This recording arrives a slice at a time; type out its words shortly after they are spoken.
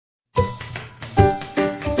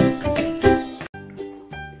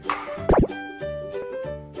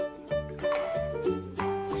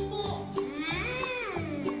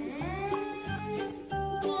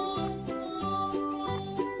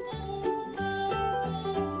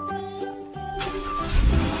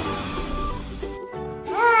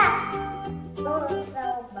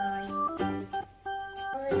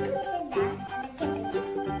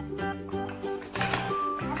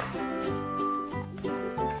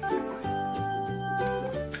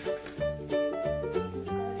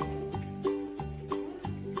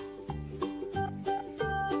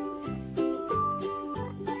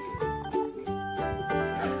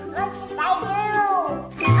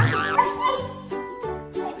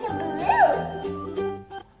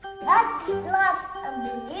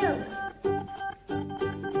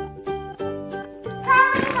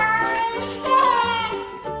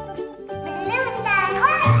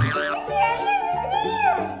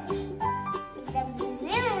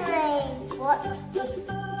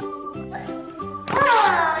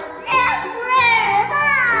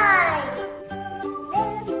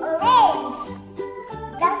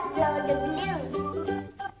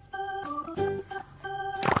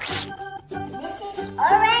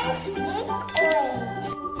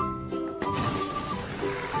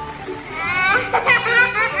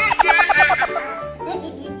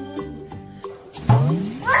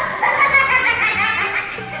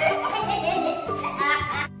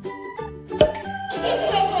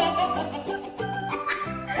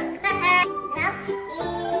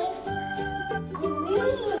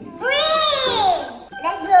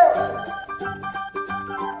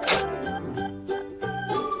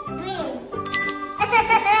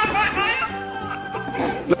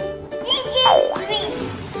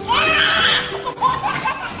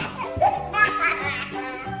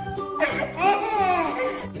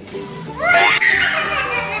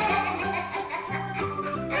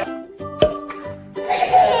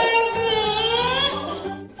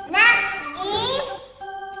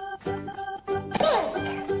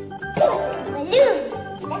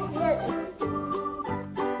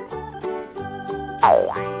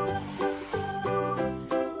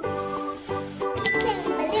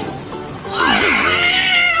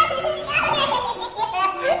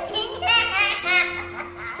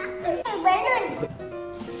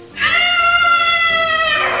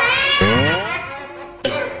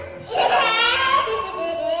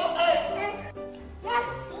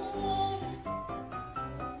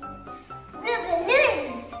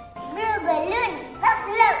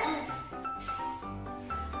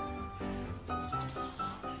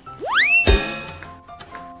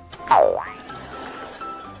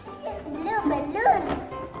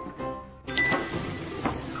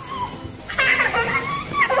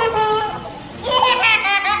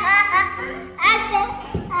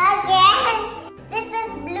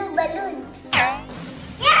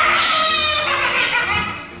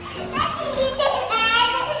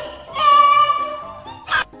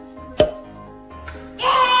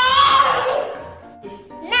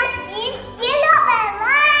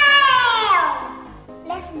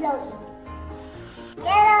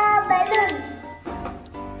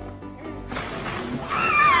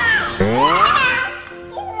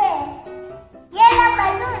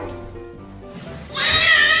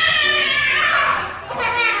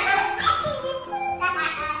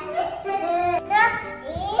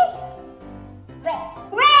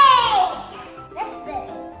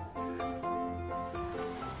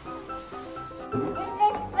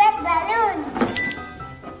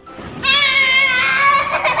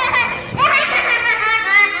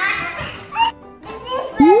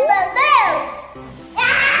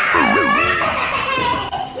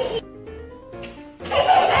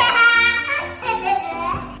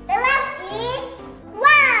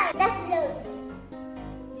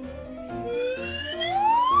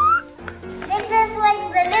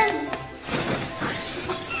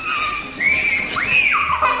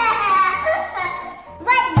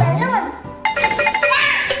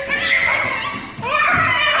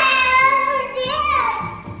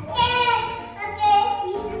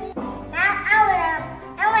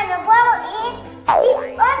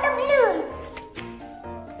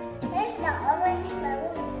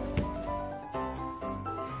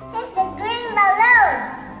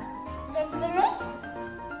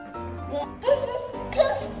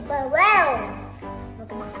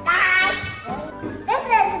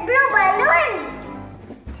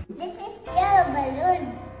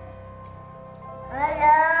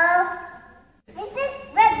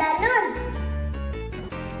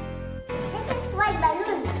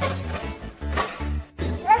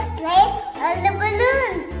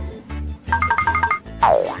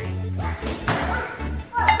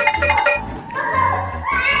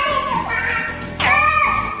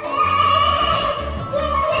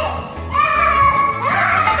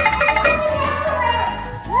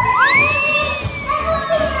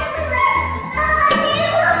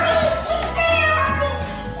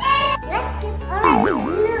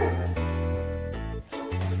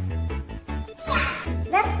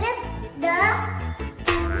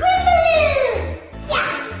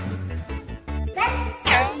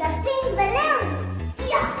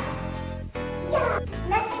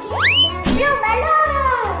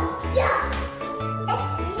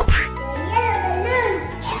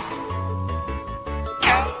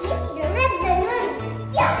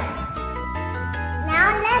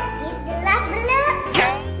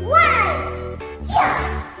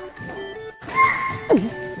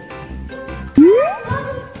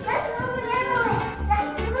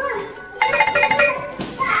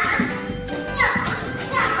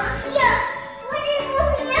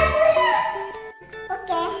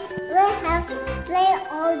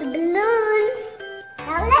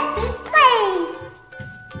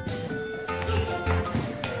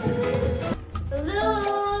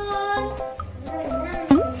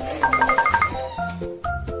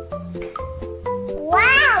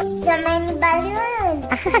So many balloons.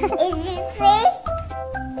 Is it free?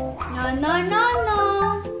 No, no, no, no.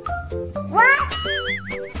 What?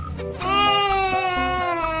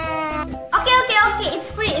 Okay. It's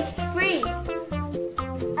free. It's free.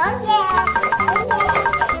 Okay.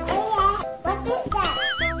 What is that?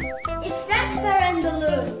 It's transparent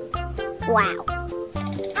balloon. Wow.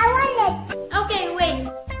 I want it. Okay, wait.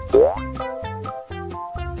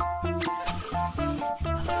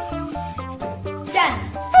 Done.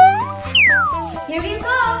 Here you go.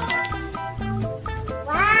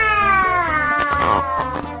 Wow.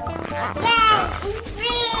 Yes, it's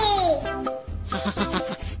free.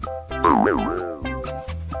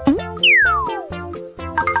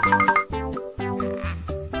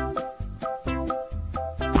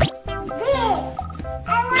 This.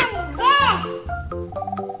 I want this.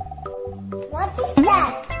 What is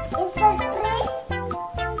that? Is that free?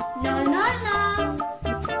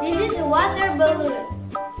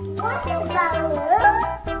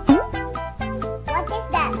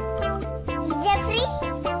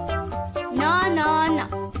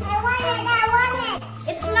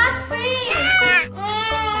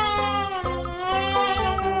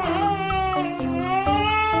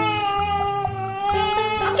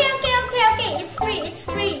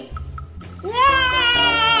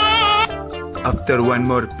 After one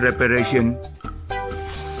more preparation,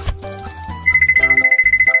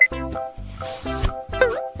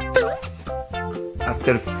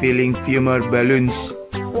 after filling few more balloons,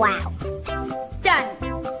 Wow. Done.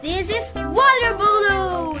 This is water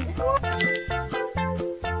balloon.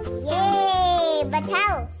 Yay! But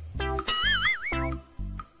how?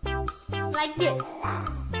 Like this.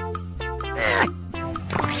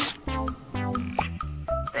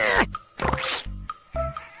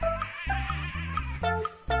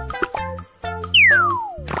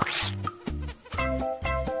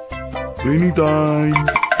 cleaning time.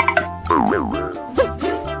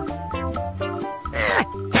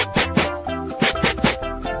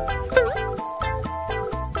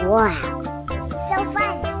 Wow. So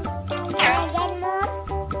fun. Can I get more?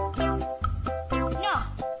 No.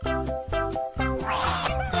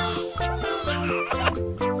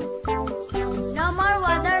 No more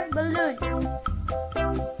water balloon.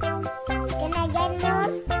 Can I get more?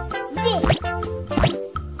 This.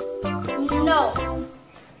 No.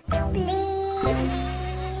 Please.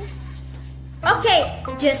 Okay,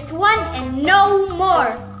 just one and no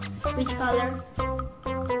more. Which color?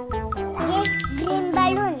 Just green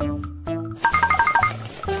balloon.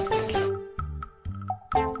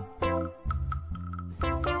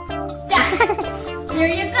 Done. Here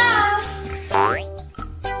you go.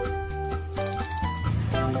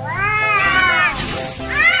 Wow.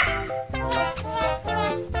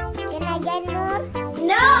 Can I get more?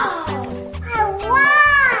 No. I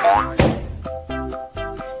want.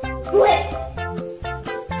 Quit.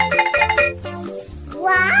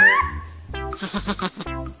 What?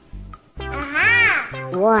 Aha.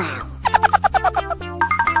 Wow.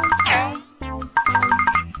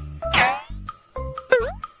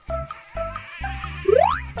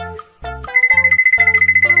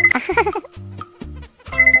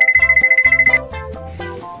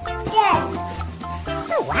 Yes.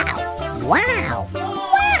 Oh, wow. Wow.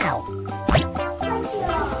 Wow.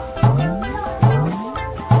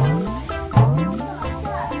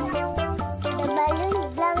 The balloon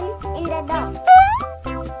blown in the dark.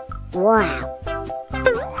 Wow.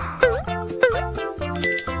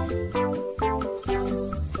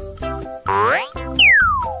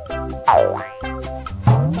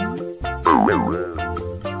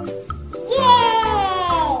 Yay!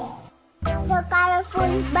 So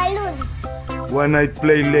colorful balloon. One night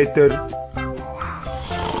play later,